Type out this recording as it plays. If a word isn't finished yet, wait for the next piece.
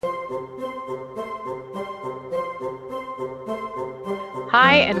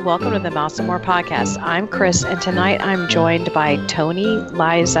Hi, and welcome to the Mouse and More podcast. I'm Chris, and tonight I'm joined by Tony,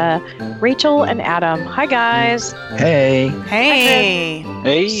 Liza, Rachel, and Adam. Hi, guys. Hey. Hey.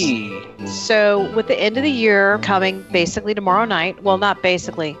 Hey. So, with the end of the year coming basically tomorrow night, well, not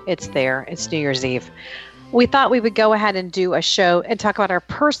basically, it's there. It's New Year's Eve. We thought we would go ahead and do a show and talk about our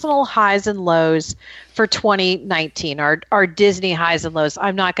personal highs and lows for 2019, our Disney highs and lows.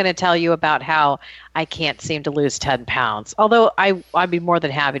 I'm not going to tell you about how I can't seem to lose 10 pounds, although I'd be more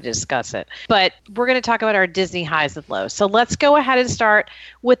than happy to discuss it. But we're going to talk about our Disney highs and lows. So let's go ahead and start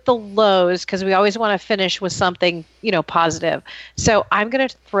with the lows, because we always want to finish with something, positive. So I'm going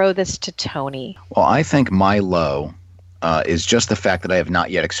to throw this to Tony. Well, I think my low is just the fact that I have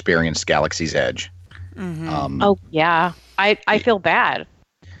not yet experienced Galaxy's Edge. Mm-hmm. Oh, yeah. I feel bad.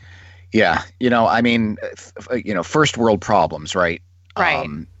 Yeah. First world problems, right? Right.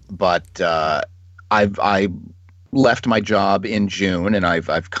 But I left my job in June, and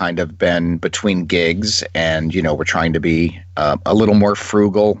I've kind of been between gigs, and, we're trying to be a little more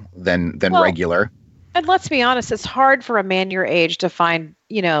frugal than regular. And let's be honest, it's hard for a man your age to find,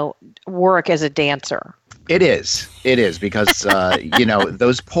 work as a dancer. It is because,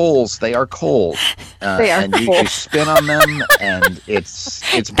 those poles, they are cold. They are and cold. You spin on them, and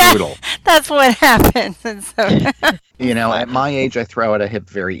it's brutal. That's what happens. And so, at my age, I throw out a hip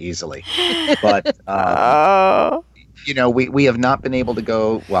very easily. But, we have not been able to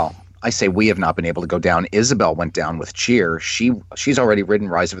go, well, I say we have not been able to go down. Isabel went down with cheer. She's already ridden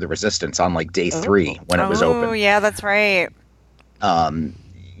Rise of the Resistance on like day 3 when it was open. Oh, yeah, that's right.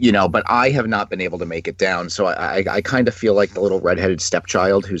 But I have not been able to make it down. So I kind of feel like the little redheaded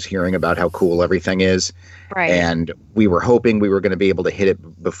stepchild who's hearing about how cool everything is. Right. And we were hoping we were going to be able to hit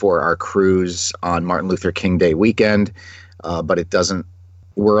it before our cruise on Martin Luther King Day weekend. But it doesn't.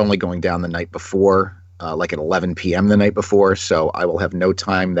 We're only going down the night before, like at 11 p.m. the night before. So I will have no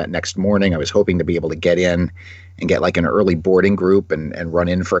time that next morning. I was hoping to be able to get in and get like an early boarding group and run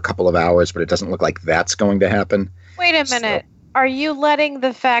in for a couple of hours. But it doesn't look like that's going to happen. Wait a minute. Are you letting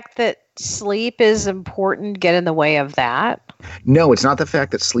the fact that sleep is important get in the way of that? No, it's not the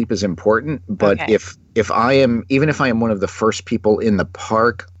fact that sleep is important, but Okay. if I am one of the first people in the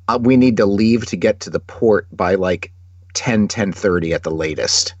park, we need to leave to get to the port by like 10:30 at the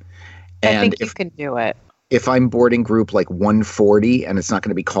latest. And I think you can do it. if I'm boarding group like 140 and it's not going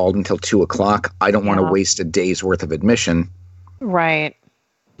to be called until 2:00, I don't want to waste a day's worth of admission. Right.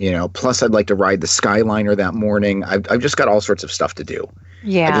 Plus I'd like to ride the Skyliner that morning. I've just got all sorts of stuff to do.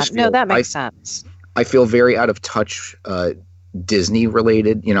 Yeah. just That makes sense. I feel very out of touch, Disney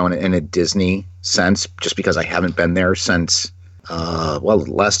related, in a Disney sense, just because I haven't been there since,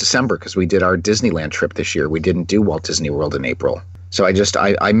 last December, because we did our Disneyland trip this year. We didn't do Walt Disney World in April. So I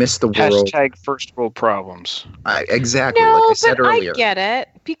miss the world. Hashtag first world problems. Exactly. No, like I said but earlier. I get it.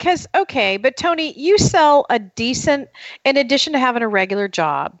 Because, but Tony, you sell in addition to having a regular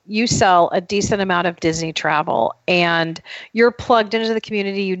job, you sell a decent amount of Disney travel, and you're plugged into the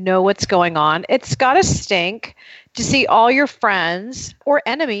community. You know what's going on. It's got to stink to see all your friends or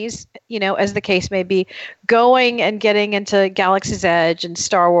enemies, as the case may be, going and getting into Galaxy's Edge and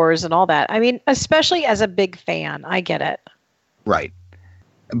Star Wars and all that. I mean, especially as a big fan, I get it. Right.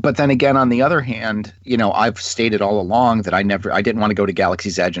 But then again, on the other hand, I've stated all along that I didn't want to go to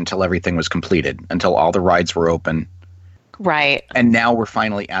Galaxy's Edge until everything was completed, until all the rides were open. Right. And now we're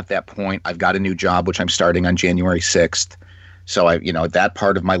finally at that point. I've got a new job, which I'm starting on January 6th. So that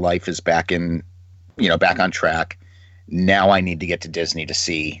part of my life is back on track. Now I need to get to Disney to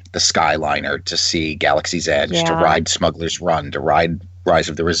see the Skyliner, to see Galaxy's Edge, to ride Smuggler's Run, to ride Rise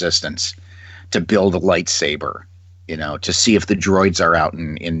of the Resistance, to build a lightsaber. To see if the droids are out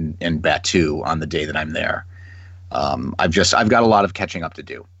in Batuu on the day that I'm there. I've got a lot of catching up to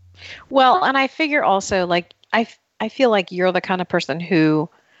do. Well, and I figure also, like, I feel like you're the kind of person who,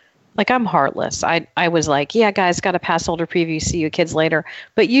 like, I'm heartless. I was like, yeah, guys, got a pass holder preview, see you kids later.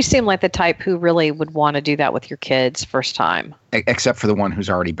 But you seem like the type who really would want to do that with your kids first time. Except for the one who's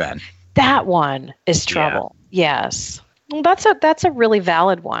already been. That one is trouble. Yeah. Yes. Well, that's a really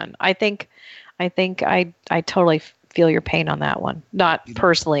valid one. I think I totally feel your pain on that one. Not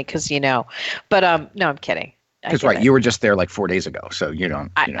personally, because but no, I'm kidding. That's right. You were just there like 4 days ago, so you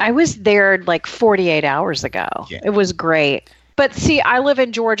don't. I was there like 48 hours ago. Yeah. It was great. But see, I live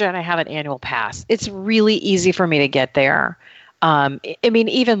in Georgia and I have an annual pass. It's really easy for me to get there. I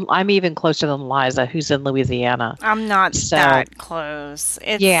mean, I'm even closer than Liza, who's in Louisiana. I'm not So- that close.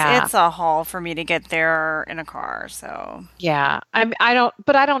 Yeah. It's a haul for me to get there in a car. So Yeah, I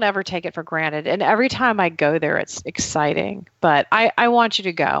don't ever take it for granted. And every time I go there, it's exciting. But I want you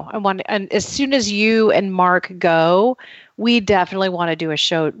to go. And as soon as you and Mark go, we definitely want to do a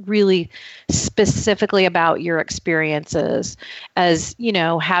show really specifically about your experiences as,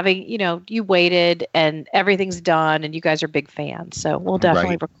 having, you waited and everything's done and you guys are big fans. So we'll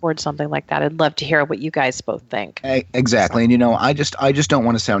definitely Right. record something like that. I'd love to hear what you guys both think. Exactly. And I just don't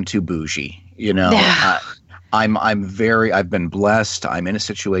want to sound too bougie. I've been blessed. I'm in a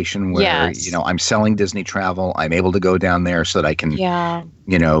situation where, Yes. I'm selling Disney travel. I'm able to go down there so that I can, Yeah.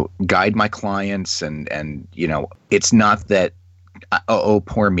 guide my clients and, it's not that, oh,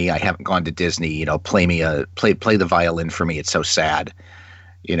 poor me, I haven't gone to Disney, play the violin for me. It's so sad,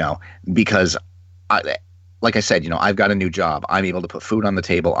 because like I said, I've got a new job. I'm able to put food on the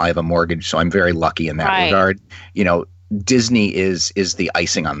table. I have a mortgage. So I'm very lucky in that Right. regard. Disney is the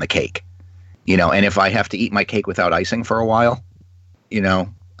icing on the cake. And if I have to eat my cake without icing for a while,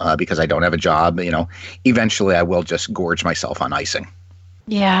 because I don't have a job, eventually I will just gorge myself on icing.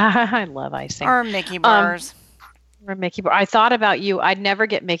 Yeah, I love icing. or Mickey bars. Or Mickey bar. I thought about you. I'd never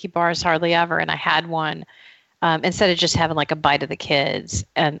get Mickey bars hardly ever, and I had one instead of just having like a bite of the kids,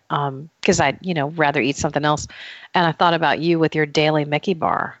 and because I'd rather eat something else. And I thought about you with your daily Mickey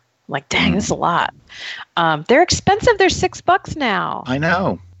bar. I'm like, dang, this is a lot. They're expensive. They're $6 now. I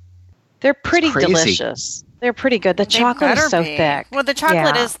know. They're pretty crazy. delicious. They're pretty good. The They chocolate better is so be. thick. Well, the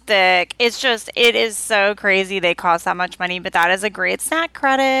chocolate Yeah. is thick. It is so crazy they cost that much money, but that is a great snack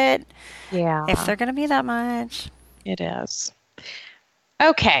credit Yeah, if they're going to be that much. it is.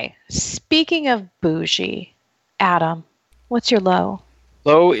 Okay, speaking of bougie, Adam, what's your low?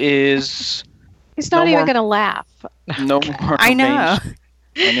 Low is He's not No even more- going to laugh. no more. I know.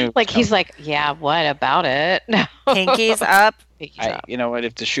 I knew it Like was he's coming. like, yeah, what about it? No. Pinkies up Pinkies up. You know what?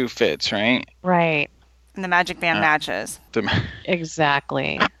 If the shoe fits, right? Right. and the magic band matches.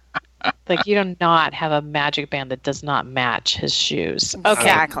 Exactly. Like you do not have a magic band that does not match his shoes. Okay,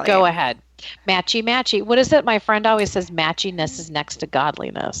 Exactly. go ahead. Matchy, matchy. What is it? My friend always says matchiness is next to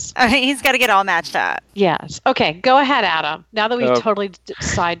godliness. He's got to get all matched up. Yes. Okay, go ahead, Adam. Now that we've Oh. totally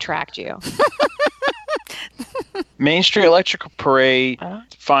sidetracked you. Main Street Electrical Parade Uh.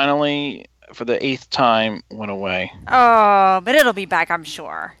 finally, for the 8th time, went away. Oh, but it'll be back, I'm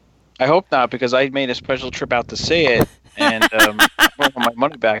sure. I hope not, because I made a special trip out to see it, and I want my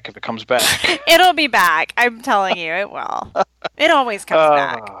money back if it comes back. It'll be back. I'm telling you, it will. It always comes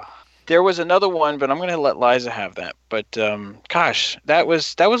back. There was another one, but I'm going to let Liza have that. But gosh, that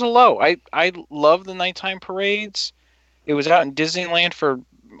was a low. I love the nighttime parades. It was out in Disneyland for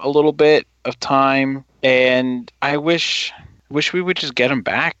a little bit of time, and I wish we would just get them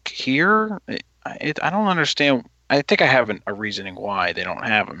back here. I don't understand. I think I have a reasoning why they don't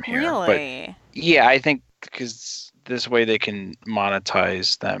have them here. But Really? yeah, I think because this way they can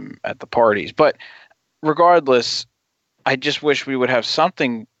monetize them at the parties. But regardless, I just wish we would have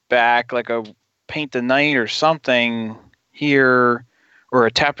something back, like a Paint the Night or something here, or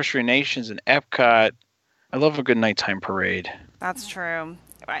a Tapestry Nations in Epcot. I love a good nighttime parade. That's true.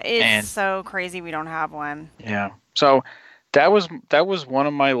 It's And- so crazy we don't have one. Yeah. So that was one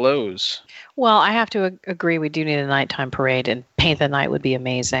of my lows. Well, I have to agree. We do need a nighttime parade, and Paint the Night would be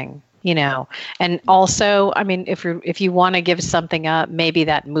amazing. And also, I mean, if you want to give something up, maybe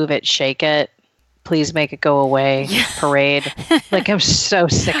that Move It, Shake It, please make it go away parade. Like I'm so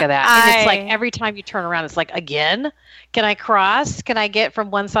sick of that. And it's like every time you turn around, it's like, again, can I cross? Can I get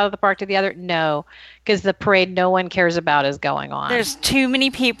from one side of the park to the other? No, because the parade no one cares about is going on. There's too many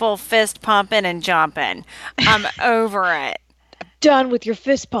people fist pumping and jumping. I'm over it. Done with your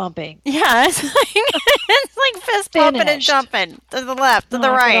fist pumping. Yeah, it's like fist pumping and Finished. jumping to the left, to the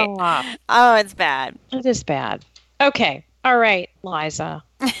Knock it right. off. Oh, it's bad. It is bad. Okay. All right, Liza.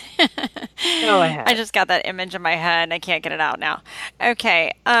 Go ahead. I just got that image in my head and I can't get it out now.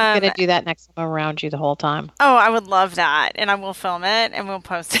 Okay. I'm going to do that next time I'm around you the whole time. Oh, I would love that. And I will film it and we'll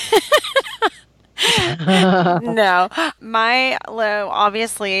post it. No. My low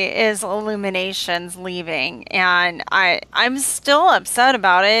obviously is Illuminations leaving. And I'm still upset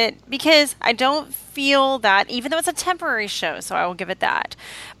about it because I don't feel that, even though it's a temporary show, so I will give it that.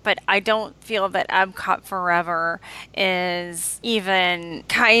 But I don't feel that Epcot Forever is even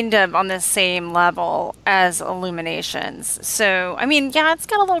kind of on the same level as Illuminations. So, I mean, yeah, it's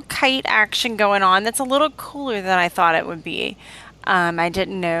got a little kite action going on that's a little cooler than I thought it would be. I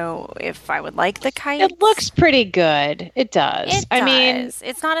didn't know if I would like the kites. It looks pretty good. It does. I mean,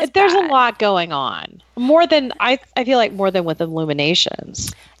 it's not as there's bad. a lot going on. More than I feel like more than with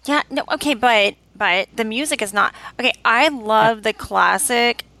Illuminations. Yeah, no, okay, but the music is not okay. I love the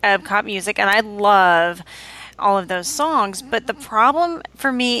classic Epcot music, and I love all of those songs. But the problem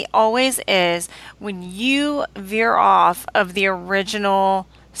for me always is when you veer off of the original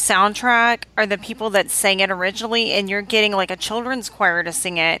soundtrack or the people that sang it originally, and you're getting like a children's choir to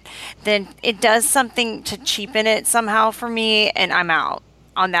sing it, then it does something to cheapen it somehow for me, and I'm out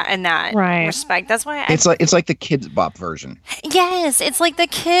on that in that respect. That's why it's like the Kids Bop version. Yes, it's like the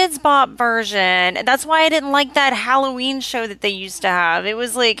Kids Bop version. That's why I didn't like that Halloween show that they used to have. It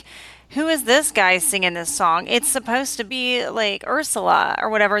was like, who is this guy singing this song? It's supposed to be like Ursula or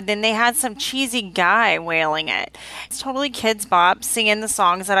whatever. Then they had some cheesy guy wailing it. It's totally Kids Bop singing the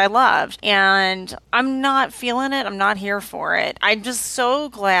songs that I loved. And I'm not feeling it. I'm not here for it. I'm just so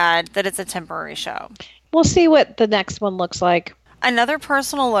glad that it's a temporary show. We'll see what the next one looks like. Another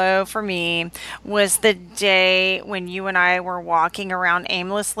personal low for me was the day when you and I were walking around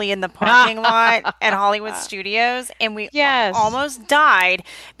aimlessly in the parking lot at Hollywood Studios, and we almost died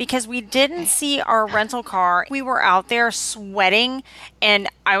because we didn't see our rental car. We were out there sweating, and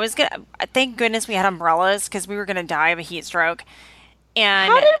thank goodness we had umbrellas because we were going to die of a heat stroke.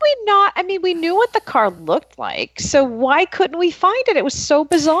 And how did we not? I mean, we knew what the car looked like, so why couldn't we find it? It was so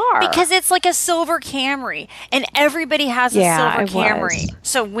bizarre. Because it's like a silver Camry, and everybody has a silver Camry.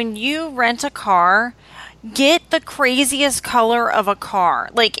 So when you rent a car, get the craziest color of a car.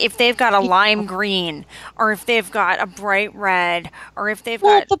 Like if they've got a lime green, or if they've got a bright red, or if they've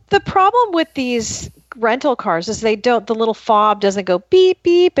got... the problem with these rental cars is the little fob doesn't go beep,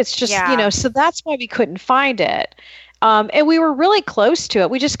 beep. It's just, so that's why we couldn't find it. And we were really close to it.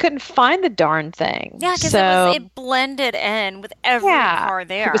 We just couldn't find the darn thing. Yeah, because it blended in with every car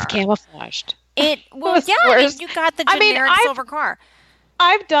there. It was camouflaged. You got the generic silver car.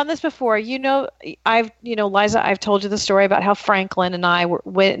 I've done this before. Liza, I've told you the story about how Franklin and I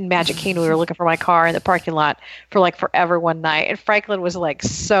went in Magic Kingdom. We were looking for my car in the parking lot for like forever one night. And Franklin was like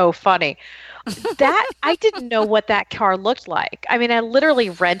so funny. That I didn't know what that car looked like. I mean, I literally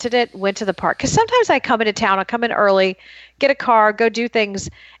rented it, went to the park. Because sometimes I come into town, I'll come in early, get a car, go do things,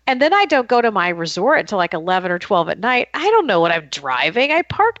 and then I don't go to my resort until like 11 or 12 at night. I don't know what I'm driving. I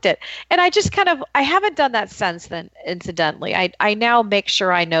parked it. And I just I haven't done that since then, incidentally. I now make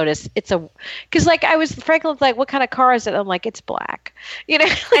sure I notice because like Franklin's like, what kind of car is it? I'm like, it's black. And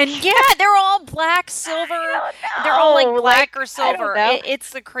they're all black, silver. They're all like black or silver.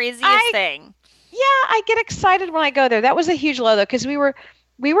 It's the craziest thing. Yeah, I get excited when I go there. That was a huge low though, because we were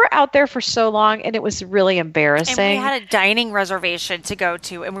out there for so long, and it was really embarrassing. And we had a dining reservation to go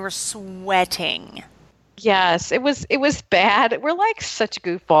to, and we were sweating. Yes, it was bad. We're like such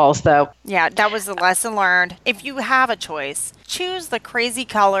goofballs, though. Yeah, that was the lesson learned. If you have a choice, choose the crazy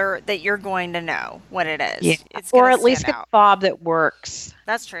color that you're going to know what it is. Yeah. Or at least get a fob that works.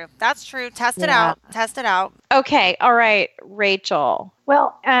 That's true. Test it out. Test it out. Okay. All right, Rachel.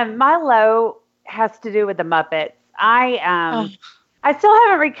 Well, my low has to do with the Muppets. I still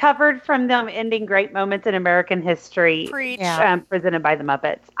haven't recovered from them ending great moments in American history. Presented by the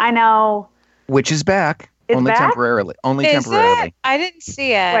Muppets. I know. Which is back. Only back? Temporarily. Only is temporarily. It? I didn't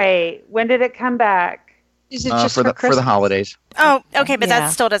see it. Wait, when did it come back? Is it just for the holidays? Oh, okay, but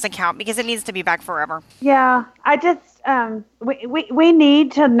that still doesn't count because it needs to be back forever. Yeah, I just we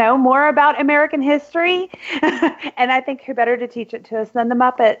need to know more about American history, and I think who better to teach it to us than the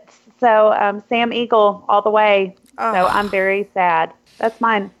Muppets? So Sam Eagle all the way. Oh. So I'm very sad. That's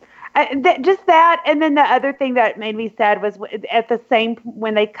mine. Just that, and then the other thing that made me sad was at the same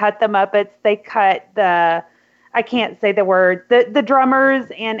when they cut the Muppets, they cut I can't say the word, the drummers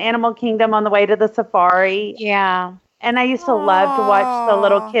in Animal Kingdom on the way to the safari. Yeah. And I used to love to watch the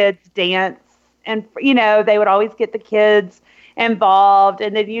little kids dance, and they would always get the kids involved,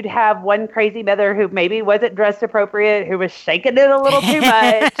 and then you'd have one crazy mother who maybe wasn't dressed appropriate, who was shaking it a little too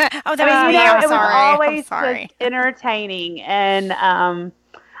much. Oh, that was me. I'm sorry. It was always just entertaining, and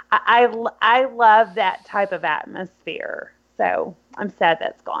I love that type of atmosphere. So I'm sad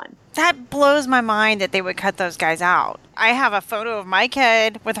that's gone. That blows my mind that they would cut those guys out. I have a photo of my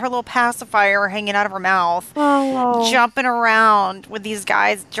kid with her little pacifier hanging out of her mouth, jumping around with these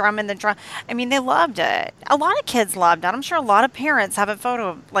guys drumming the drum. I mean, they loved it. A lot of kids loved it. I'm sure a lot of parents have a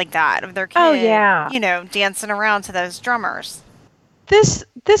photo like that of their kid, dancing around to those drummers.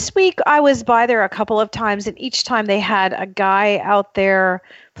 This week I was by there a couple of times, and each time they had a guy out there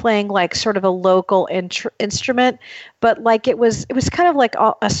playing like sort of a local instrument, but like it was kind of like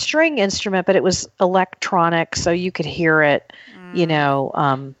a string instrument, but it was electronic, so you could hear it,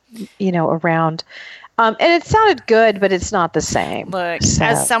 around. And it sounded good, but it's not the same. Look,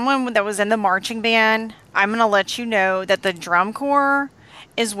 as someone that was in the marching band, I'm going to let you know that the drum corps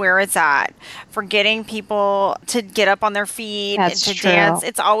is where it's at for getting people to get up on their feet and to dance.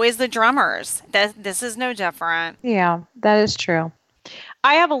 It's always the drummers. This is no different. Yeah, that is true.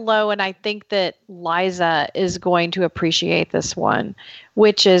 I have a low, and I think that Liza is going to appreciate this one,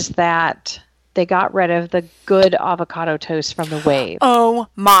 which is that they got rid of the good avocado toast from the Wave. Oh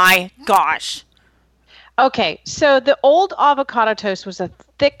my gosh. Okay, so the old avocado toast was a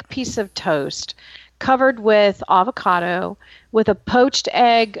thick piece of toast covered with avocado, with a poached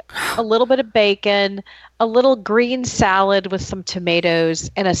egg, a little bit of bacon, a little green salad with some tomatoes,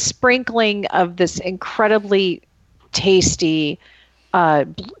 and a sprinkling of this incredibly tasty,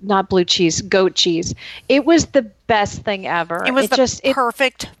 not blue cheese, goat cheese. It was the best thing ever. It was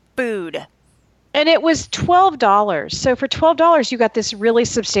perfect food. And it was $12. So for $12, you got this really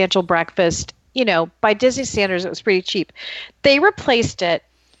substantial breakfast. By Disney standards, it was pretty cheap. They replaced it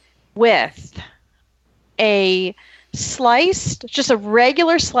with just a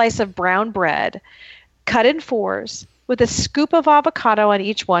regular slice of brown bread cut in fours with a scoop of avocado on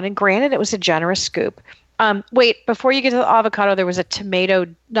each one. And granted, it was a generous scoop. Wait, before you get to the avocado, there was an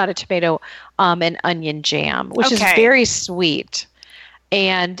onion jam, which is very sweet.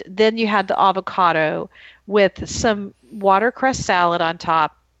 And then you had the avocado with some watercress salad on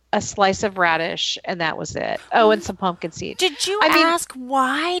top, a slice of radish, and that was it. Oh, and some pumpkin seeds. Did you ask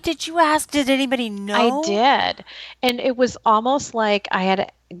why? Did you ask? Did anybody know? I did. And it was almost like I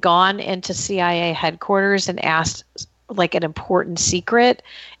had gone into CIA headquarters and asked like an important secret,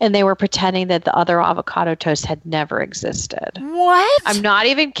 and they were pretending that the other avocado toast had never existed. What? I'm not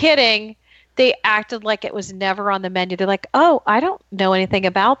even kidding. They acted like it was never on the menu. They're like, oh, I don't know anything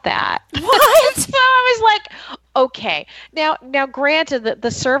about that. What? So I was like, okay. Now, granted,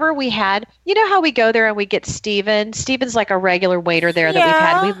 the server we had, you know how we go there and we get Steven? Steven's like a regular waiter there that we've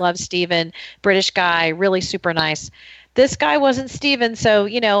had. We love Steven, British guy, really super nice. This guy wasn't Steven, so,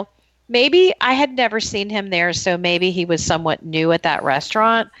 maybe I had never seen him there, so maybe he was somewhat new at that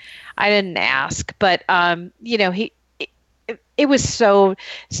restaurant. I didn't ask, but, it was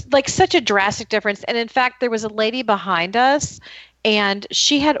such a drastic difference. And in fact, there was a lady behind us, and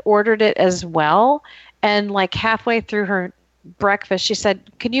she had ordered it as well. And like halfway through her breakfast, she said,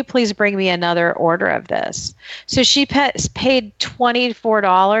 "Can you please bring me another order of this?" So she paid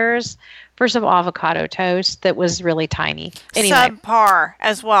 $24 for some avocado toast that was really tiny. Anyway. Subpar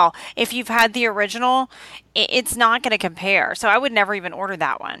as well. If you've had the original, it's not going to compare. So I would never even order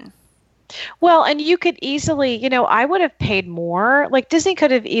that one. Well, and you could easily, I would have paid more. Like Disney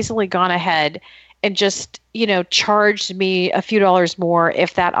could have easily gone ahead and just, charged me a few dollars more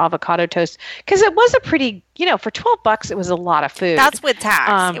if that avocado toast, because it was a pretty, for $12, it was a lot of food. That's with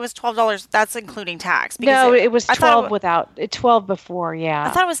tax. It was $12. That's including tax. No, it was 12 without, 12 before. Yeah.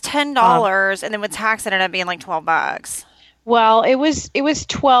 I thought it was $10, and then with tax, it ended up being like $12. Well, it was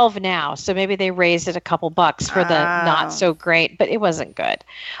 12 now, so maybe they raised it a couple bucks for the not so great, but it wasn't good.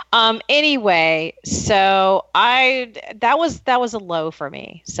 Anyway, so that was a low for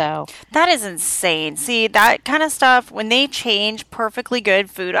me. So that is insane. See, that kind of stuff when they change perfectly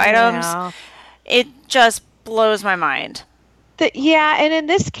good food items, it just blows my mind. And in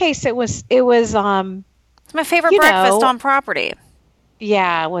this case, it was it's my favorite breakfast on property.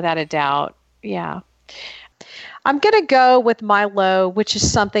 Yeah, without a doubt. Yeah. I'm going to go with my low, which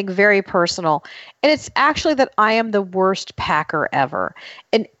is something very personal. And it's actually that I am the worst packer ever.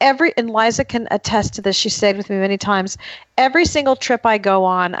 And Liza can attest to this. She stayed with me many times. Every single trip I go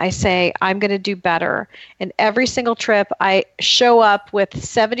on, I say, I'm going to do better. And every single trip, I show up with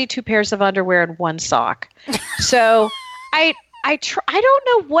 72 pairs of underwear and one sock. So I don't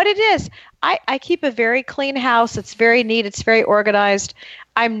know what it is. I keep a very clean house. It's very neat. It's very organized.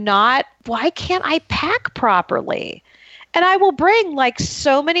 Why can't I pack properly? And I will bring like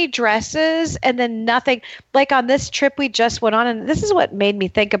so many dresses and then nothing. Like on this trip we just went on, and this is what made me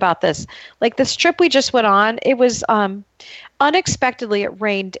think about this. Like this trip we just went on, it was unexpectedly, it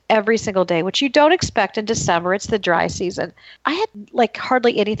rained every single day, which you don't expect in December. It's the dry season. I had like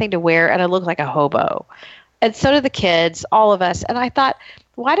hardly anything to wear, and I looked like a hobo. And so did the kids, all of us. And I thought,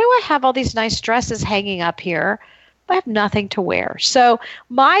 why do I have all these nice dresses hanging up here? I have nothing to wear. So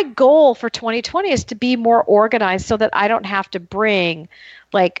my goal for 2020 is to be more organized so that I don't have to bring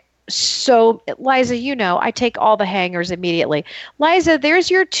like so, Liza, I take all the hangers immediately. Liza,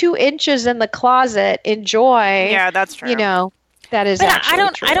 there's your 2 inches in the closet. Enjoy. Yeah, that's true. That is but actually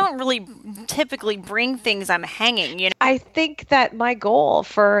true. I don't really typically bring things I'm hanging. I think that my goal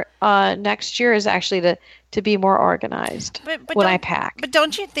for next year is actually to be more organized when I pack. But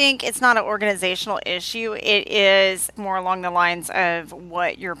don't you think it's not an organizational issue? It is more along the lines of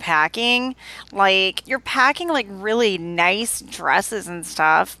what you're packing. Like, you're packing like really nice dresses and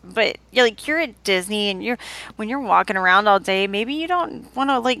stuff, but you're at Disney and when you're walking around all day, maybe you don't want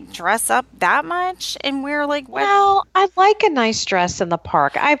to like dress up that much and wear like Well, I like a nice dress in the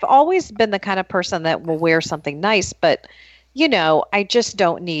park. I've always been the kind of person that will wear something nice, but I just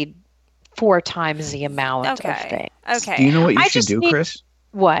don't need 4 times the amount of things. Okay. Do you know what you should do, Chris?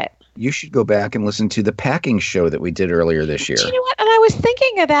 What? You should go back and listen to the packing show that we did earlier this year. Do you know what? And I was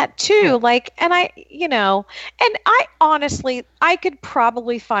thinking of that too. And I honestly, I could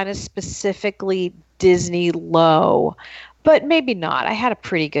probably find a specifically Disney low, but maybe not. I had a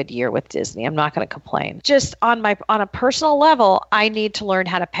pretty good year with Disney. I'm not going to complain. Just on a personal level, I need to learn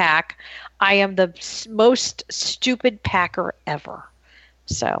how to pack. I am the most stupid packer ever.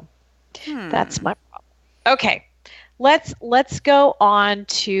 So that's my problem. Okay. Let's go on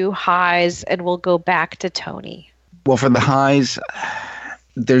to highs, and we'll go back to Tony. Well, for the highs,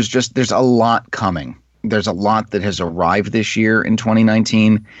 there's a lot coming. There's a lot that has arrived this year in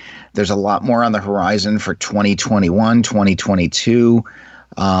 2019. There's a lot more on the horizon for 2021, 2022.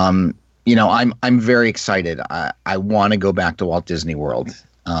 I'm very excited. I want to go back to Walt Disney World.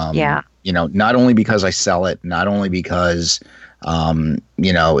 Not only because I sell it, not only because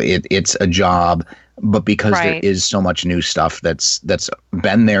it's a job, but because there is so much new stuff that's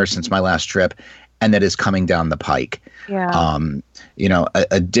been there since my last trip and that is coming down the pike. Yeah.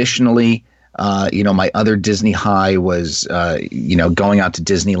 Additionally, my other Disney high was, going out to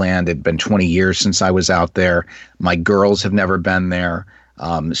Disneyland. It'd been 20 years since I was out there. My girls have never been there.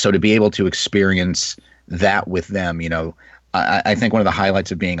 So to be able to experience that with them, I think one of the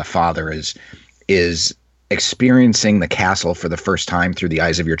highlights of being a father is experiencing the castle for the first time through the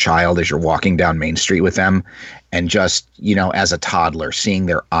eyes of your child as you're walking down Main Street with them, and just, as a toddler, seeing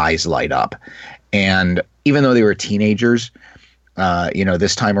their eyes light up. And even though they were teenagers,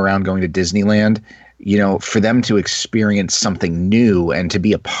 this time around going to Disneyland, for them to experience something new and to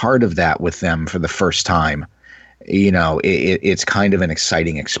be a part of that with them for the first time, it's kind of an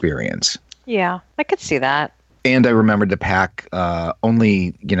exciting experience. Yeah, I could see that. And I remembered to pack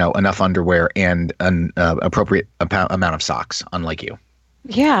only, enough underwear and an appropriate amount of socks, unlike you.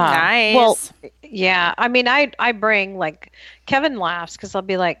 Yeah. Nice. Well, yeah. I mean, I bring, like, Kevin laughs because I'll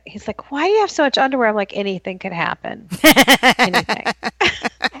be like, he's like, why do you have so much underwear? I'm like, anything could happen. Anything.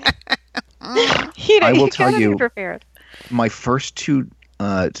 I will tell you, prepared. My first two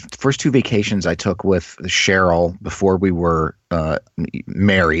vacations I took with Cheryl before we were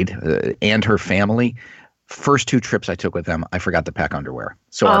married and her family. First 2 trips I took with them, I forgot to pack underwear.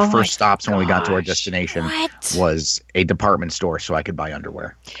 So our first stops when we got to our destination was a department store so I could buy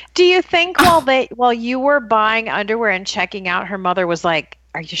underwear. Do you think while you were buying underwear and checking out, her mother was like,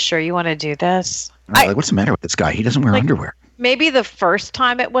 are you sure you want to do this? Like, what's the matter with this guy? He doesn't wear underwear. Maybe the first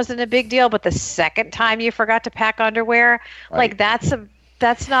time it wasn't a big deal, but the second time you forgot to pack underwear, like that's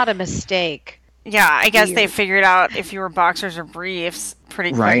not a mistake. Yeah, I guess they figured out if you were boxers or briefs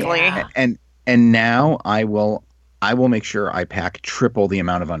pretty quickly. Yeah. And now I will make sure I pack triple the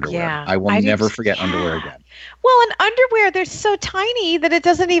amount of underwear. Yeah, I will never forget underwear again. Well, and underwear, they're so tiny that it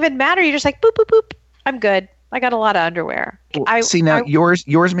doesn't even matter. You're just like, boop, boop, boop. I'm good. I got a lot of underwear. Well,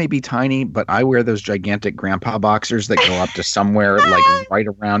 yours may be tiny, but I wear those gigantic grandpa boxers that go up to somewhere like right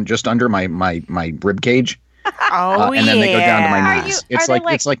around just under my rib cage. And then they go down to my knees. It's like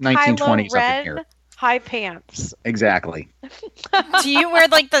 1920s up in here. High pants. Exactly. Do you wear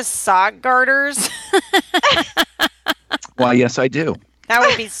like the sock garters? Well, yes, I do. That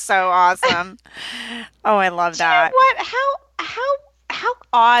would be so awesome. Oh, I love that. You know what? How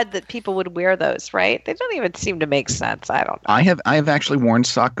odd that people would wear those, right? They don't even seem to make sense. I don't know. I have actually worn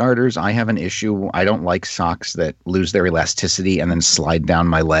sock garters. I have an issue. I don't like socks that lose their elasticity and then slide down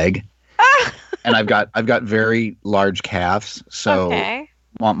my leg. And I've got very large calves, so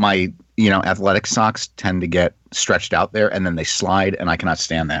my athletic socks tend to get stretched out there and then they slide, and I cannot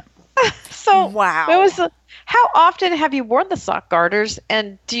stand that. So wow. How often have you worn the sock garters,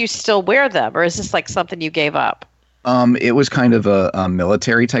 and do you still wear them, or is this like something you gave up? It was kind of a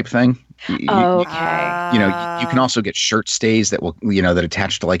military type thing. Okay. You can also get shirt stays that will that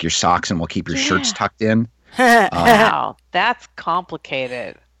attach to like your socks and will keep your shirts tucked in. Wow, that's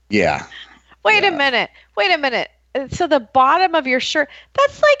complicated. Yeah. Wait a minute. so the bottom of your shirt,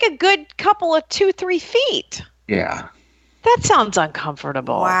 that's like a good couple of 2-3 feet. Yeah. That sounds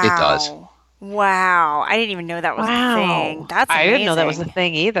uncomfortable. Wow. It does. Wow. I didn't even know that was a thing. That's amazing. I didn't know that was a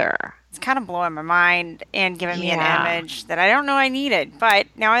thing either. It's kind of blowing my mind and giving me Yeah. an image that I don't know I needed, but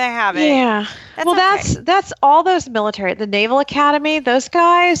now I have it. Yeah. That's Well, okay. that's all those military, the Naval Academy, those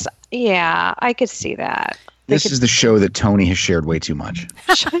guys. Yeah, I could see that. This is the show that Tony has shared way too much.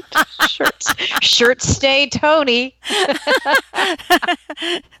 Shirts stay Tony.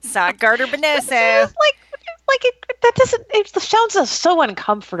 Sock Garter Bonoso. That doesn't. It sounds so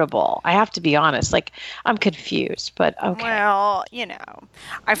uncomfortable. I have to be honest. Like I'm confused, but okay. Well,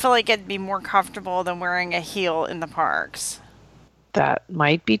 I feel like it'd be more comfortable than wearing a heel in the parks. That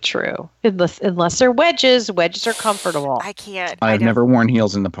might be true. Unless they're wedges. Wedges are comfortable. I can't. I've never worn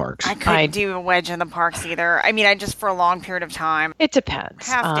heels in the parks. I couldn't do a wedge in the parks either. I mean, I just for a long period of time. It depends.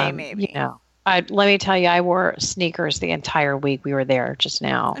 Half day maybe. Let me tell you, I wore sneakers the entire week we were there just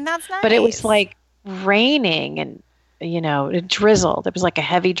now. And that's nice. But it was like raining and it drizzled. It was like a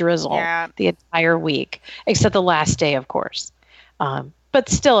heavy drizzle the entire week, except the last day, of course. But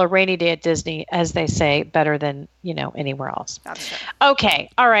still, a rainy day at Disney, as they say, better than anywhere else. That's true. Okay,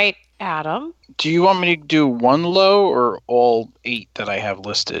 all right, Adam. Do you want me to do one low or all 8 that I have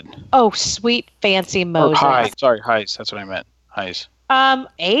listed? Oh, sweet fancy Or Moses. highs. Sorry, highs. That's what I meant. Highs.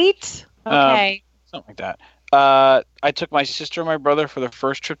 8. Okay. Something like that. I took my sister and my brother for the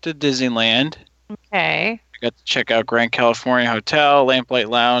first trip to Disneyland. Okay. I got to check out Grand California Hotel, Lamplight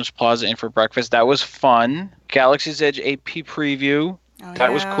Lounge, Plaza Inn for breakfast. That was fun. Galaxy's Edge AP preview. Oh,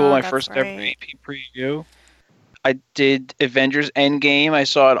 That was cool. My that's first ever right. AP preview. I did Avengers Endgame. I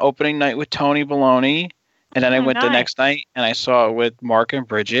saw an opening night with Tony Baloney. And then I went the nice. next night and I saw it with Mark and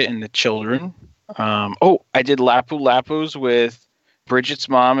Bridget and the children. I did Lapu Lapus with Bridget's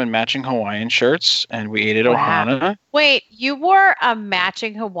mom in matching Hawaiian shirts. And we ate at Wow. Ohana. Wait, you wore a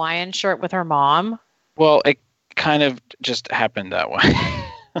matching Hawaiian shirt with her mom? Well, it kind of just happened that way.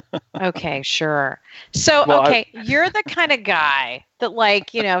 Okay, sure. So, Well, okay, you're the kind of guy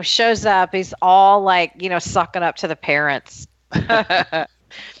that shows up. He's all sucking up to the parents.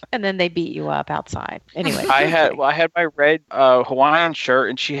 And then they beat you up outside. Anyway. I had my red Hawaiian shirt,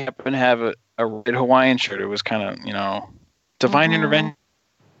 and she happened to have a red Hawaiian shirt. It was kind of, divine intervention.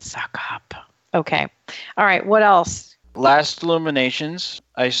 Suck up. Okay. All right, what else? Last Illuminations,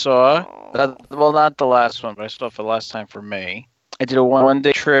 I saw. Well, not the last one, but I saw it for the last time for May. I did a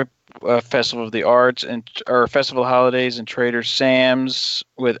one-day trip, Festival of the Arts or Festival Holidays and Trader Sam's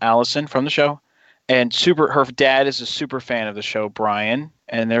with Allison from the show. And her dad is a super fan of the show, Brian,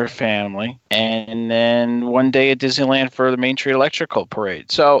 and their family. And then one day at Disneyland for the Main Street Electrical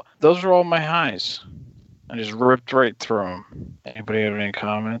Parade. So those are all my highs. I just ripped right through them. Anybody have any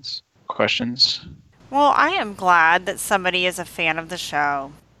comments, questions? Well, I am glad that somebody is a fan of the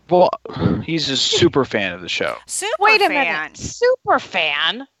show. Well, he's a super fan of the show. Super Wait a fan. minute. Super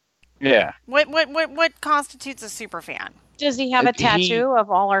fan? Yeah. What constitutes a super fan? Does he have a tattoo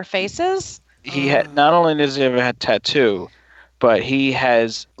of all our faces? He had not only does he have a tattoo, but he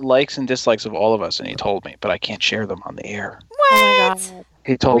has likes and dislikes of all of us, and he told me, but I can't share them on the air. Oh my God.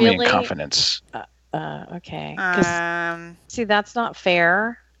 He told me in Really? confidence. Okay. 'Cause, see, that's not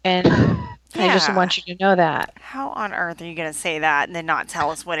fair. And I just Yeah. want you to know that. How on earth are you going to say that and then not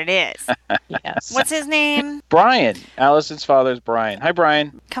tell us what it is? Yes. What's his name? Brian. Allison's father is Brian. Hi,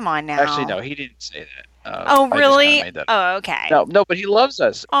 Brian. Come on now. Actually, no, he didn't say that. Oh, I just really? kinda made that up. Oh, okay. No, but he loves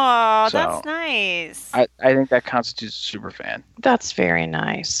us. Oh, So, that's nice. I think that constitutes a super fan. That's very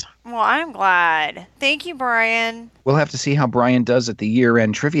nice. Well, I'm glad. Thank you, Brian. We'll have to see how Brian does at the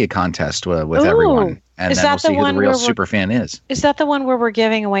year-end trivia contest with Ooh. everyone. And Is then that we'll the see who the one real where we're- super fan is. Is that the one where we're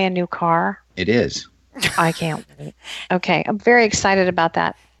giving away a new car? It is. I can't wait. Okay, I'm very excited about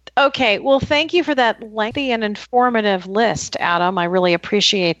that. Okay, well, thank you for that lengthy and informative list, Adam. I really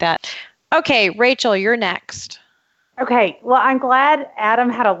appreciate that. Okay, Rachel, you're next. Okay, well, I'm glad Adam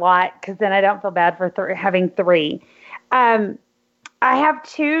had a lot because then I don't feel bad for having 3. I have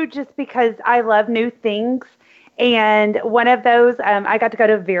 2 just because I love new things. And one of those, I got to go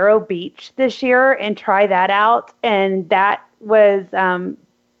to Vero Beach this year and try that out. And that was,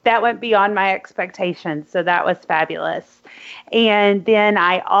 that went beyond my expectations. So that was fabulous. And then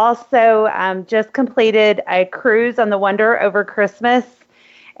I also just completed a cruise on the Wonder over Christmas.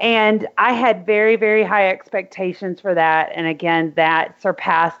 And I had very, very high expectations for that. And again, that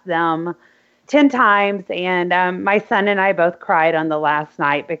surpassed them 10 times. And my son and I both cried on the last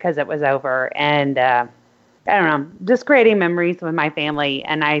night because it was over. And I don't know, just creating memories with my family.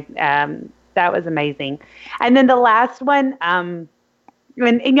 And that was amazing. And then the last one, and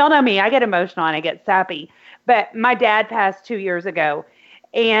y'all know me, I get emotional and I get sappy. But my dad passed 2 years ago.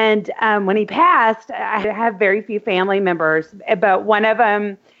 And when he passed, I have very few family members. But one of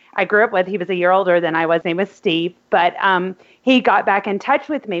them I grew up with, he was a year older than I was. His name was Steve. But he got back in touch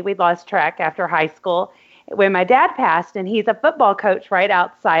with me. We lost track after high school when my dad passed. And he's a football coach right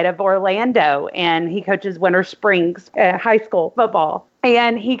outside of Orlando. And he coaches Winter Springs high school football.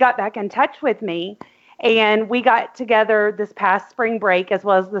 And he got back in touch with me. And we got together this past spring break as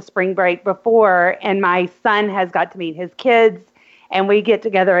well as the spring break before. And my son has got to meet his kids. And we get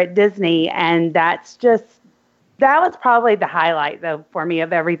together at Disney, and that was probably the highlight, though, for me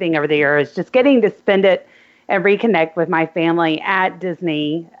of everything over the years. Just getting to spend it and reconnect with my family at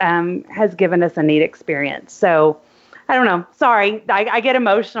Disney has given us a neat experience. So, I don't know. Sorry, I get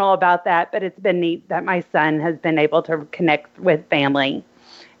emotional about that, but it's been neat that my son has been able to connect with family,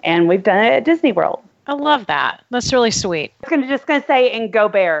 and we've done it at Disney World. I love that. That's really sweet. I was just going to say, and go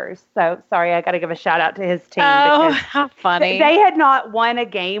Bears. So, sorry, I got to give a shout out to his team. Oh, how funny. They had not won a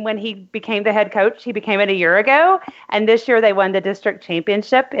game when he became the head coach. He became it a year ago. And this year they won the district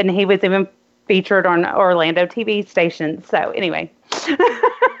championship. And he was even featured on Orlando TV stations. So, anyway.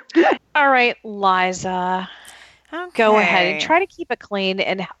 All right, Liza. Okay. Go ahead and try to keep it clean.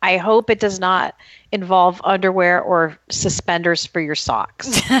 And I hope it does not involve underwear or suspenders for your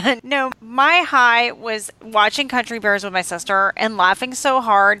socks. No, my high was watching Country Bears with my sister and laughing so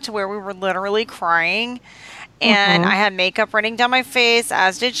hard to where we were literally crying. And I had makeup running down my face,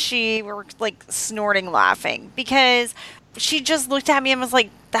 as did she. We were like snorting laughing because she just looked at me and was like,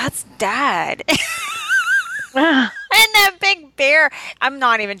 "That's Dad." And that big bear. I'm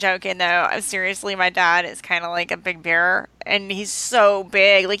not even joking, though. Seriously, my dad is kind of like a big bear, and he's so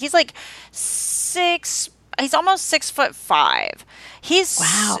big. Like, he's like he's almost 6'5". He's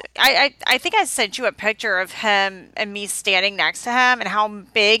wow. I think I sent you a picture of him and me standing next to him and how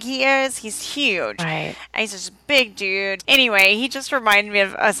big he is. He's huge. Right. And he's just a big dude. Anyway, he just reminded me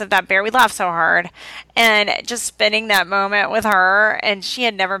of us of that bear. We laughed so hard. And just spending that moment with her, and she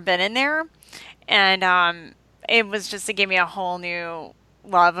had never been in there. And it was just to give me a whole new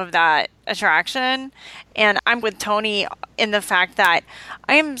love of that attraction. And I'm with Tony in the fact that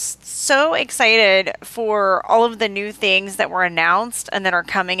I am so excited for all of the new things that were announced and that are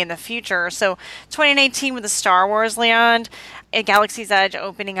coming in the future. So 2019 with the Star Wars Land at Galaxy's Edge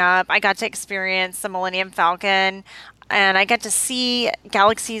opening up, I got to experience the Millennium Falcon. And I got to see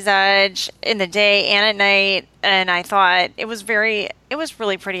Galaxy's Edge in the day and at night. And I thought it was really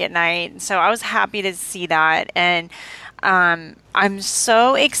pretty at night. So I was happy to see that. And I'm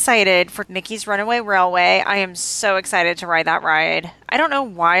so excited for Mickey's Runaway Railway. I am so excited to ride that ride. I don't know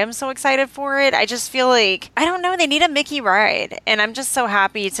why I'm so excited for it. I just feel like, I don't know, they need a Mickey ride. And I'm just so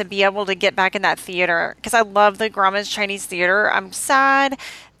happy to be able to get back in that theater because I love the Grauman's Chinese Theater. I'm sad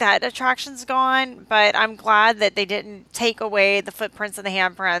that attraction's gone, but I'm glad that they didn't take away the footprints and the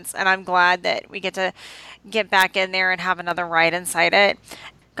handprints, and I'm glad that we get to get back in there and have another ride inside it.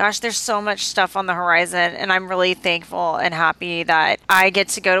 Gosh, there's so much stuff on the horizon, and I'm really thankful and happy that I get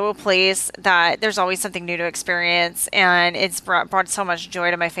to go to a place that there's always something new to experience, and it's brought so much joy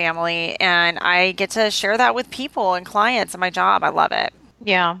to my family, and I get to share that with people and clients in my job. I love it.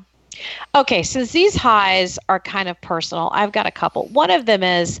 Yeah. Okay, since these highs are kind of personal, I've got a couple. One of them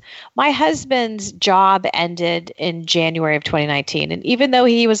is my husband's job ended in January of 2019. And even though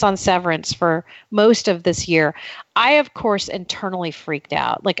he was on severance for most of this year, I, of course, internally freaked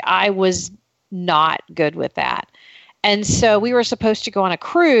out. Like, I was not good with that. And so we were supposed to go on a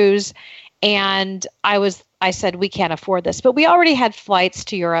cruise, and I said, we can't afford this. But we already had flights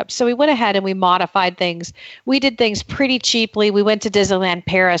to Europe. So we went ahead and we modified things. We did things pretty cheaply. We went to Disneyland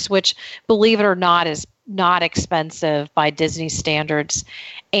Paris, which, believe it or not, is not expensive by Disney standards.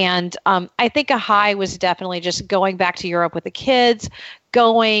 And I think a high was definitely just going back to Europe with the kids,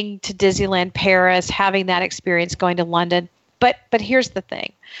 going to Disneyland Paris, having that experience, going to London. But here's the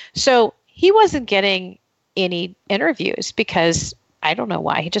thing. So he wasn't getting any interviews because I don't know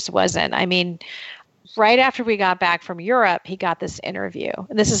why. He just wasn't. I mean, right after we got back from Europe, he got this interview.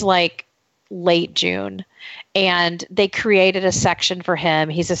 And this is like late June. And they created a section for him.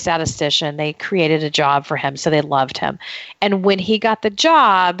 He's a statistician. They created a job for him. So they loved him. And when he got the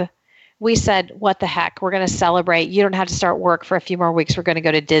job, we said, what the heck? We're going to celebrate. You don't have to start work for a few more weeks. We're going to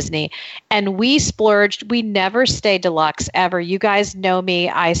go to Disney. And we splurged. We never stay deluxe ever. You guys know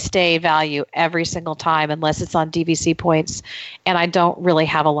me. I stay value every single time unless it's on DVC points. And I don't really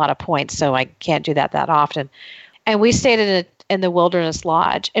have a lot of points, so I can't do that often. And we stayed in the Wilderness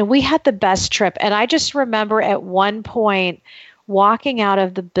Lodge. And we had the best trip. And I just remember at one point walking out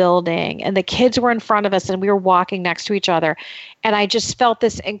of the building, and the kids were in front of us, and we were walking next to each other. And I just felt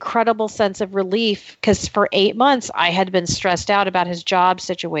this incredible sense of relief because for 8 months I had been stressed out about his job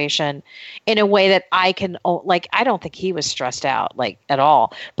situation in a way that I don't think he was stressed out like at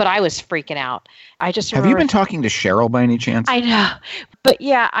all, but I was freaking out. I just Have you been talking to Cheryl by any chance? I know. But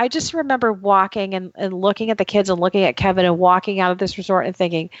yeah, I just remember walking and looking at the kids and looking at Kevin and walking out of this resort and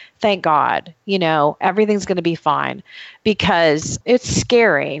thinking, thank God, everything's going to be fine, because it's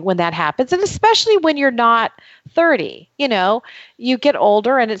scary when that happens. And especially when you're not 30, you get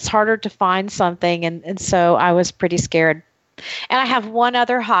older and it's harder to find something. And so I was pretty scared. And I have one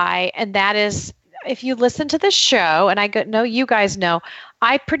other high, and that is, if you listen to the show, and I know you guys know,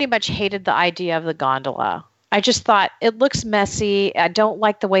 I pretty much hated the idea of the gondola. I just thought it looks messy. I don't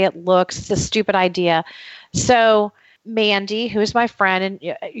like the way it looks. It's a stupid idea. So Mandy, who's my friend,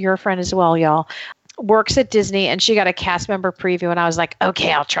 and your friend as well, y'all, works at Disney, and she got a cast member preview, and I was like,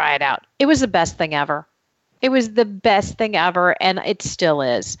 okay, I'll try it out. It was the best thing ever. It was the best thing ever, and it still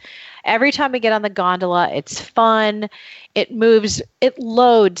is. Every time we get on the gondola, it's fun. It moves, it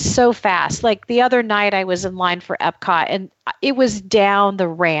loads so fast. Like the other night I was in line for Epcot, and it was down the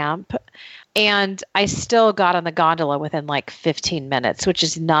ramp, and I still got on the gondola within like 15 minutes, which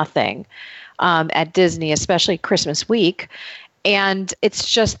is nothing at Disney, especially Christmas week. And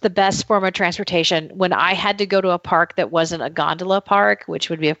it's just the best form of transportation. When I had to go to a park that wasn't a gondola park,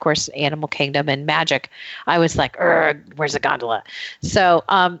 which would be, of course, Animal Kingdom and Magic, I was like, where's the gondola? So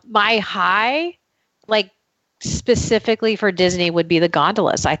my high, like specifically for Disney, would be the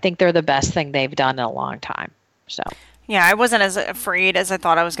gondolas. I think they're the best thing they've done in a long time. So. Yeah, I wasn't as afraid as I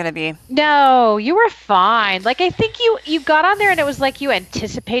thought I was going to be. No, you were fine. Like, I think you got on there and it was like you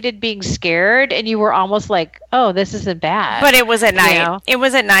anticipated being scared and you were almost like, oh, this isn't bad. But it was at night. It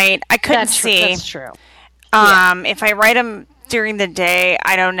was at night. I couldn't see. That's true. If I write them during the day,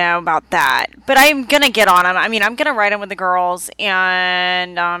 I don't know about that. But I'm going to get on them. I mean, I'm going to write them with the girls,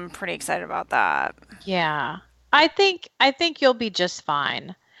 and I'm pretty excited about that. Yeah. I think you'll be just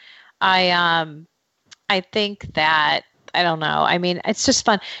fine. I think that, I don't know. I mean, it's just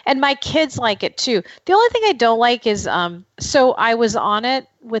fun. And my kids like it too. The only thing I don't like is, so I was on it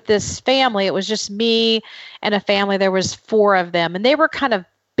with this family. It was just me and a family. There was 4 of them, and they were kind of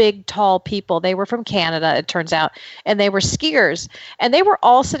big, tall people. They were from Canada, it turns out, and they were skiers. And they were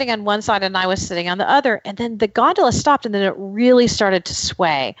all sitting on one side and I was sitting on the other. And then the gondola stopped, and then it really started to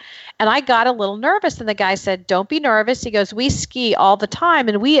sway. And I got a little nervous, and the guy said, don't be nervous. He goes, we ski all the time,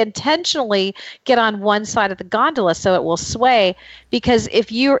 and we intentionally get on one side of the gondola so it will sway, because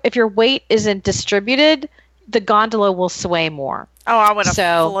if your weight isn't distributed, the gondola will sway more. Oh, I would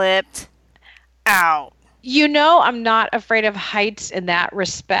have flipped out. I'm not afraid of heights in that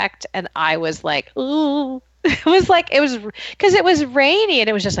respect. And I was like, ooh. It was because it was rainy, and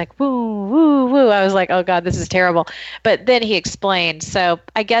it was just like, woo, woo, woo. I was like, oh God, this is terrible. But then he explained. So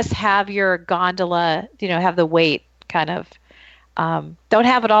I guess have your gondola, have the weight kind of, don't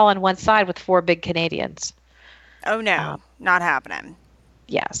have it all on one side with 4 big Canadians. Oh no, not happening.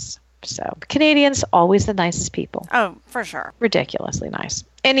 Yes. So Canadians, always the nicest people. Oh, for sure. Ridiculously nice.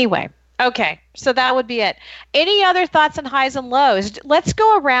 Anyway. Okay, so that would be it. Any other thoughts on highs and lows? Let's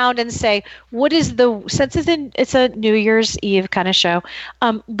go around and say, since it's a New Year's Eve kind of show,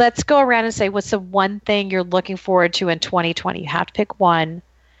 let's go around and say, what's the one thing you're looking forward to in 2020? You have to pick one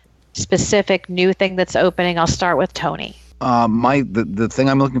specific new thing that's opening. I'll start with Tony. The thing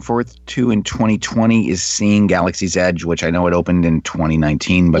I'm looking forward to in 2020 is seeing Galaxy's Edge, which I know it opened in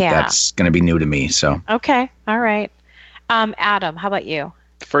 2019, but that's going to be new to me. So. Okay, all right. Adam, how about you?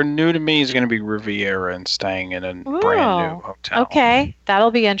 For new to me is going to be Riviera and staying in a brand new hotel. Okay, that'll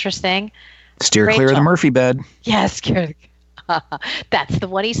be interesting. Steer clear of the Murphy bed. Yes, that's the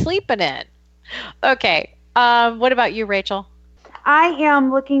one he's sleeping in. Okay, what about you, Rachel? I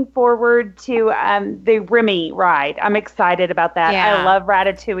am looking forward to the Remy ride. I'm excited about that. Yeah. I love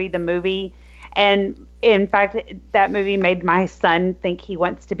Ratatouille, the movie. And in fact, that movie made my son think he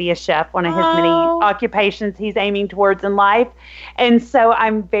wants to be a chef, one of his many occupations he's aiming towards in life. And so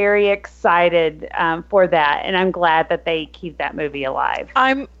I'm very excited for that. And I'm glad that they keep that movie alive.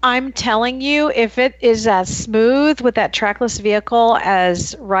 I'm telling you, if it is as smooth with that trackless vehicle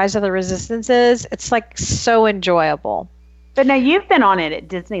as Rise of the Resistance is, it's like so enjoyable. But now you've been on it at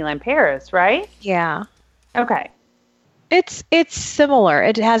Disneyland Paris, right? Yeah. Okay. It's similar.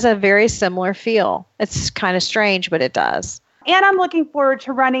 It has a very similar feel. It's kind of strange, but it does. And I'm looking forward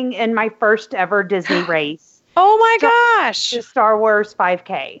to running in my first ever Disney race. Oh my gosh. The Star Wars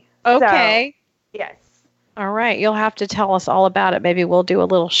 5K. Okay. So, yes. All right. You'll have to tell us all about it. Maybe we'll do a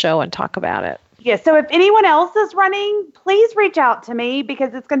little show and talk about it. Yeah, so if anyone else is running, please reach out to me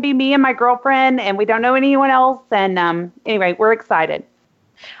because it's going to be me and my girlfriend, and we don't know anyone else. And anyway, we're excited.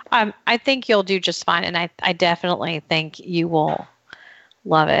 I think you'll do just fine, and I definitely think you will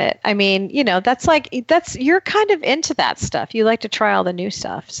love it. I mean, you're kind of into that stuff. You like to try all the new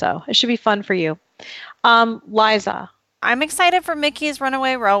stuff, so it should be fun for you. Liza. I'm excited for Mickey's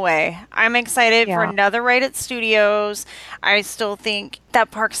Runaway Railway. I'm excited for another ride at Studios. I still think that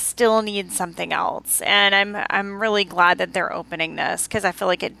park still needs something else, and I'm really glad that they're opening this because I feel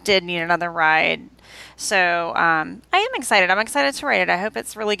like it did need another ride. So I am excited. I'm excited to ride it. I hope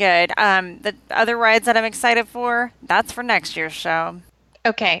it's really good. The other rides that I'm excited for, that's for next year's show.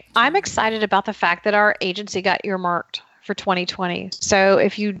 Okay, I'm excited about the fact that our agency got earmarked for 2020. So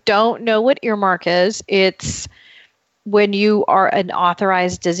if you don't know what earmark is, it's when you are an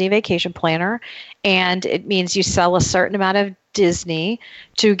authorized Disney vacation planner, and it means you sell a certain amount of Disney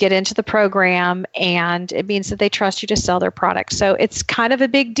to get into the program, and it means that they trust you to sell their products. So it's kind of a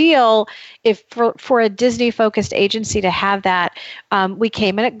big deal if for a Disney-focused agency to have that. We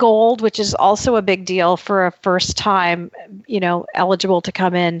came in at gold, which is also a big deal for a first time, eligible to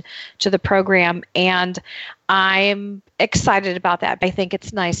come in to the program, and I'm excited about that. I think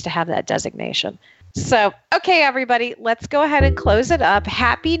it's nice to have that designation. So, okay, everybody, let's go ahead and close it up.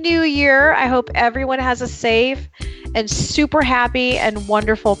 Happy New Year. I hope everyone has a safe and super happy and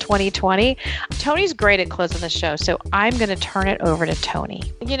wonderful 2020. Tony's great at closing the show, so I'm going to turn it over to Tony.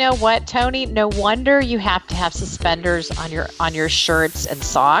 You know what, Tony? No wonder you have to have suspenders on your shirts and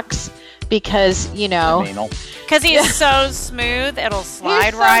socks because, Because he's so smooth, it'll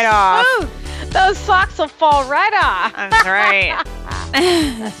slide right off. Those socks will fall right off. That's right.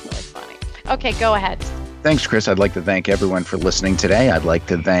 That's really funny. Okay, go ahead. Thanks, Chris. I'd like to thank everyone for listening today. I'd like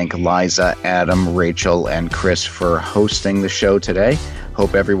to thank Liza, Adam, Rachel, and Chris for hosting the show today.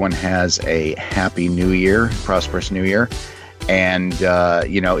 Hope everyone has a happy new year, prosperous new year. And,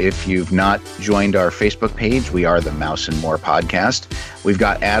 if you've not joined our Facebook page, we are the Mouse and More podcast. We've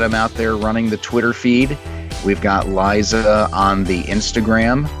got Adam out there running the Twitter feed. We've got Liza on the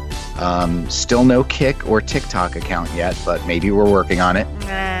Instagram. Still no Kik or TikTok account yet, but maybe we're working on it.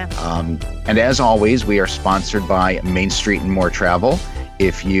 And as always, we are sponsored by Main Street and More Travel.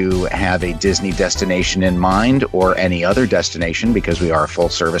 If you have a Disney destination in mind or any other destination, because we are a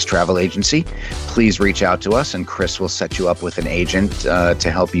full-service travel agency, please reach out to us and Chris will set you up with an agent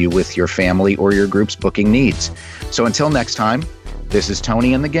to help you with your family or your group's booking needs. So until next time, this is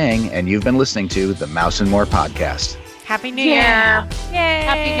Tony and the gang, and you've been listening to the Mouse and More podcast. Happy New Year. Yay.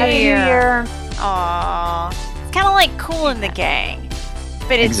 Happy New Year. Aw. It's kind of like Cool in the Gang.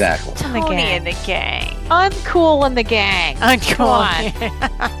 But it's exactly. Tony and the gang. Uncool in the gang. Uncool.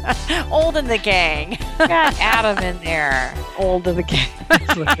 Old in the gang. Got Adam in there. Old in the gang.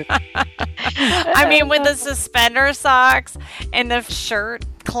 I mean, with the suspender socks and the shirt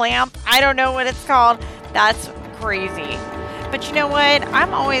clamp, I don't know what it's called. That's crazy. But you know what?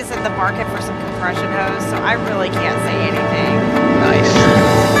 I'm always in the market for some compression hose, so I really can't say anything. Nice.